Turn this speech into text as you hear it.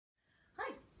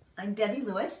I'm Debbie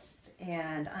Lewis,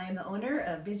 and I'm the owner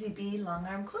of Busy Bee Long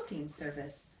Arm Quilting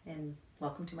Service, and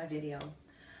welcome to my video.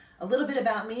 A little bit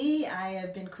about me: I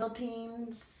have been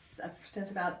quilting since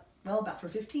about for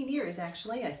 15 years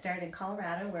actually. I started in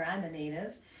Colorado, where I'm a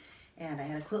native, and I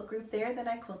had a quilt group there that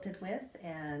I quilted with,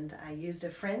 and I used a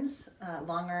friend's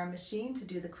long arm machine to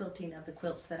do the quilting of the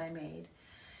quilts that I made.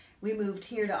 We moved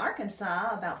here to Arkansas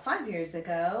about 5 years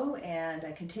ago, and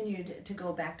I continued to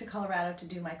go back to Colorado to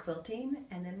do my quilting,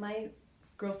 and then my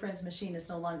girlfriend's machine is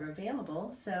no longer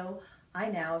available, so I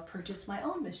now have purchased my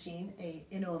own machine, a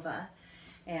Innova,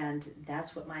 and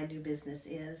that's what my new business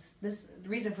is. The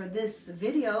reason for this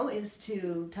video is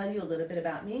to tell you a little bit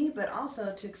about me, but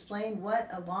also to explain what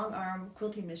a long arm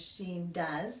quilting machine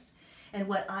does and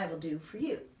what I will do for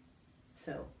you.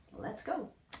 So let's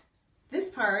go. This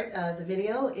part of the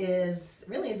video is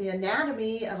really the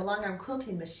anatomy of a long arm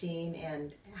quilting machine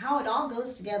and how it all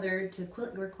goes together to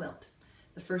quilt your quilt.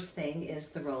 The first thing is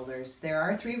the rollers. There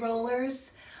are 3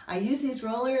 rollers. I use these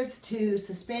rollers to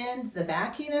suspend the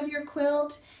backing of your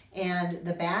quilt and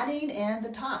the batting and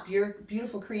the top, your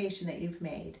beautiful creation that you've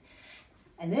made.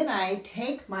 And then I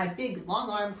take my big long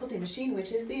arm quilting machine,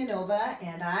 which is the Innova,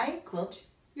 and I quilt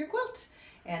your quilt.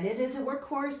 And it is a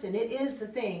workhorse, and it is the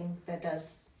thing that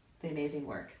does the amazing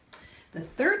work. The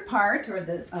third part of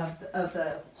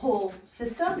the whole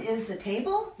system is the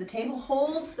table. The table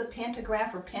holds the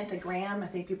pantograph or pentagram. I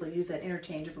think people use that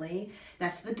interchangeably.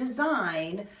 That's the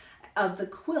design of the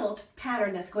quilt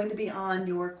pattern that's going to be on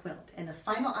your quilt. And the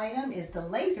final item is the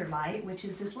laser light, which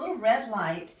is this little red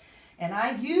light. And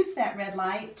I use that red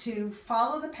light to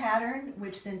follow the pattern,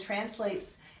 which then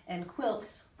translates and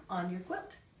quilts on your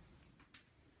quilt.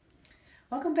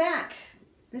 Welcome back.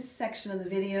 This section of the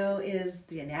video is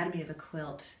the anatomy of a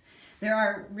quilt. There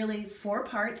are really 4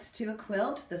 parts to a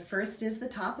quilt. The first is the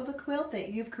top of a quilt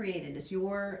that you've created. It's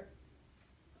your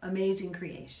amazing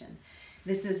creation.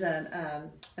 This is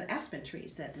an aspen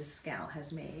trees that this gal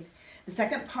has made. The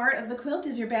second part of the quilt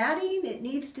is your batting. It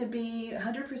needs to be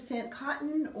 100%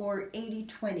 cotton or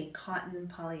 80-20 cotton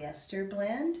polyester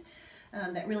blend.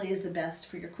 That really is the best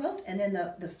for your quilt. And then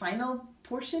the final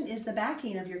portion is the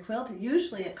backing of your quilt.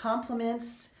 Usually it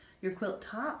complements your quilt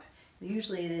top.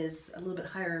 Usually it is a little bit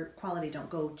higher quality. Don't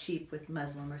go cheap with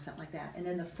muslin or something like that. And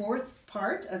then the 4th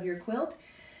part of your quilt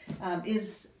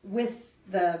is with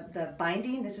the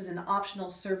binding. This is an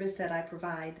optional service that I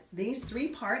provide. These 3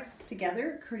 parts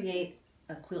together create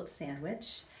a quilt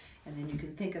sandwich. And then you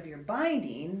can think of your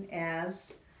binding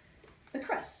as the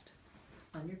crust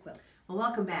on your quilt. Well,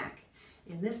 welcome back.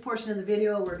 In this portion of the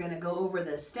video, we're going to go over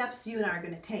the steps you and I are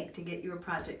going to take to get your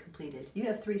project completed. You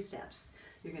have 3 steps.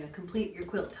 You're going to complete your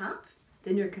quilt top,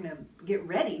 then you're going to get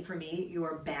ready for me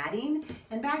your batting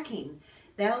and backing.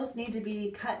 Those need to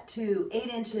be cut to 8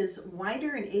 inches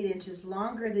wider and 8 inches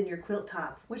longer than your quilt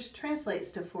top, which translates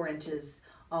to 4 inches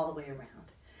all the way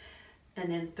around. And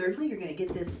then thirdly, you're going to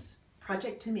get this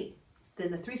project to me.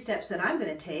 Then the 3 steps that I'm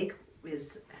going to take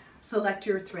is select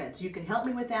your threads. You can help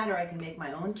me with that, or I can make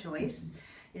my own choice.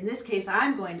 In this case,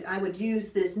 I would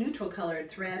use this neutral colored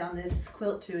thread on this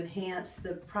quilt to enhance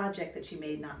the project that she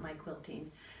made, not my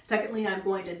quilting. Secondly, I'm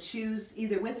going to choose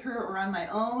either with her or on my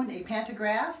own a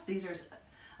pantograph. These are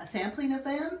a sampling of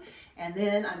them. And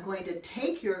then I'm going to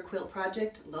take your quilt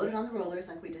project, load it on the rollers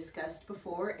like we discussed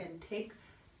before, and take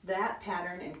that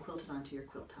pattern and quilt it onto your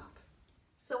quilt top.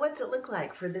 So what's it look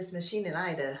like for this machine and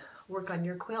I to work on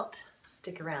your quilt?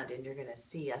 Stick around and you're going to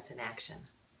see us in action.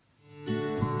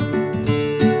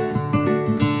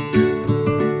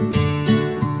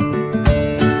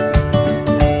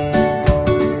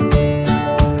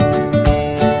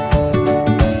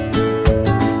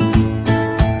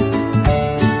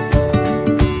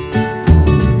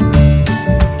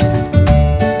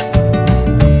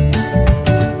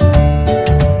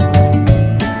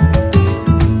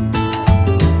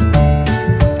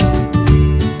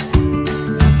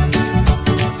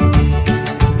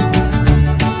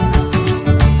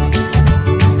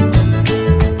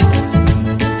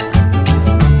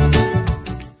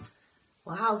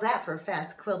 How's that for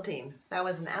fast quilting? That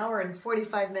was 1 hour and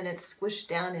 45 minutes squished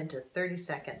down into 30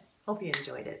 seconds. Hope you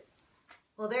enjoyed it.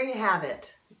 Well, there you have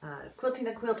it. Quilting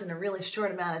a quilt in a really short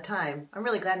amount of time. I'm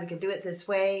really glad we could do it this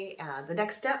way. The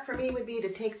next step for me would be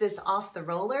to take this off the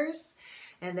rollers,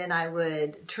 and then I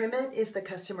would trim it if the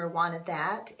customer wanted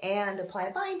that, and apply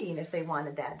a binding if they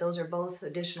wanted that. Those are both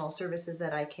additional services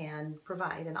that I can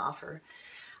provide and offer.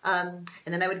 And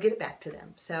then I would get it back to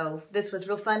them. So this was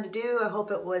real fun to do. I hope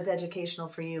it was educational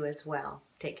for you as well.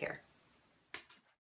 Take care.